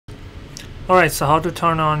Alright, so how to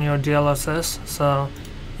turn on your DLSS. So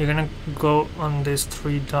you're gonna go on this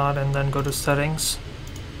three dot and then go to settings,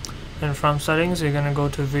 and from settings you're gonna go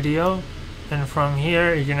to video, and from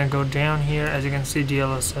here you're gonna go down here. As you can see,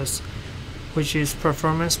 DLSS, which is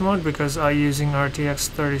performance mode because I'm using RTX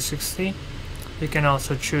 3060. You can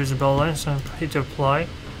also choose balance and hit apply.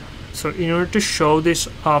 So in order to show these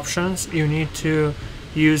options, you need to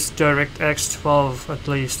use DirectX12 at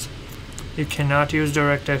least. You cannot use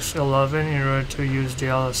DirectX11 in order to use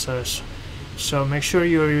DLSS. So make sure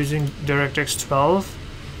you're using DirectX12,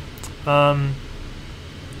 and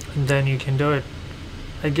then you can do it.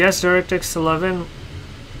 I guess DirectX11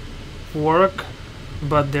 work,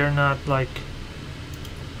 but they're not like,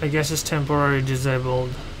 I guess it's temporarily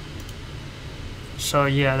disabled. So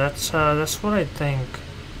yeah, that's what I think.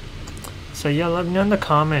 So yeah, let me know in the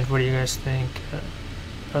comment what do you guys think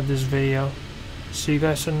of this video. See you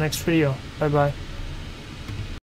guys in the next video. Bye bye.